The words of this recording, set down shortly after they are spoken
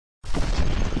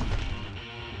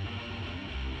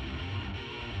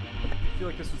feel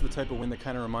like this was the type of win that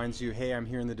kind of reminds you, hey, I'm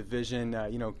here in the division.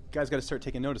 Guys got to start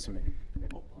taking notice of me.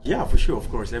 Yeah, for sure, of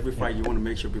course. Every fight you want to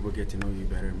make sure people get to know you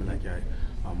better. But like,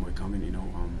 we're coming,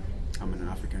 I'm an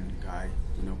African guy.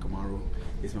 Kamaru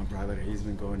is my brother. He's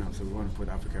been going up, so we want to put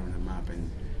Africa on the map and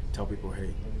tell people,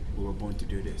 hey, we were born to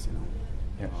do this.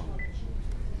 Yeah.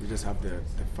 We just have the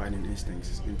fighting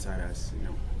instincts inside us.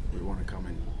 We want to come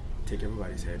and take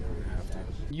everybody's head. We have to.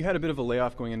 You had a bit of a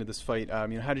layoff going into this fight.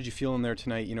 How did you feel in there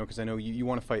tonight? Because I know you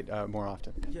want to fight more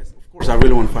often. Yes, of course. I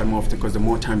really want to fight more often because the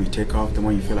more time you take off, the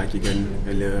more you feel like you're getting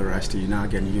a little rusty. You're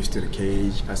not getting used to the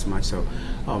cage as much. So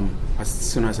as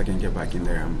soon as I can get back in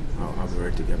there, I'll be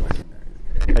ready to get back in there.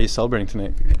 How are you celebrating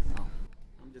tonight?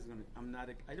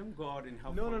 I don't go out and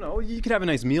have No. You could have a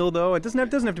nice meal though. It doesn't have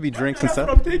to be drinks and stuff.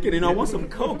 stuff. That's what I'm thinking. I want some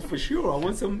Coke for sure. I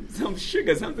want some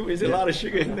sugar. Something with a lot of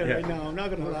sugar in there right now. I'm not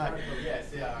gonna lie.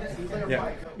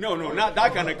 Yeah. No, not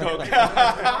that kind of Coke.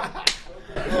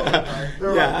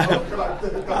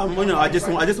 I just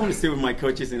want to sit with my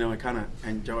coaches. And kind of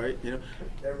enjoy it.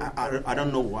 I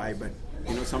don't know why, but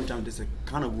sometimes there's a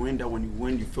kind of win that when you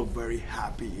win, you feel very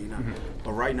happy. Mm-hmm.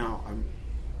 But right now, I'm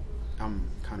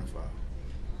kind of.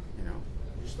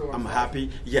 I'm happy.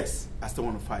 Yes, I still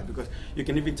want to fight because you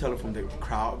can even tell it from the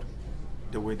crowd,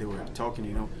 the way they were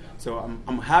talking. So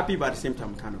I'm happy, but at the same time,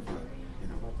 I'm kind of,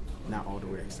 not all the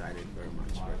way excited very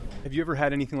much. But have you ever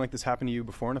had anything like this happen to you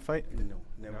before in a fight? No,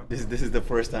 never. This is the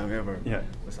first time ever. Yeah.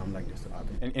 For something like this to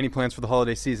happen. Any plans for the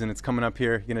holiday season? It's coming up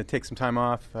here. You're gonna take some time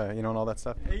off, and all that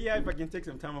stuff. Yeah, if I can take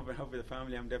some time off and help with the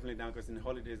family, I'm definitely down. Because in the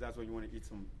holidays, that's when you want to eat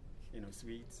some,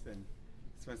 sweets and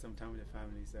spend some time with the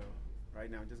family. So. Right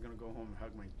now, I'm just going to go home and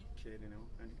hug my kid, and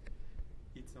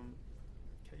eat some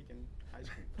cake and ice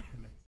cream.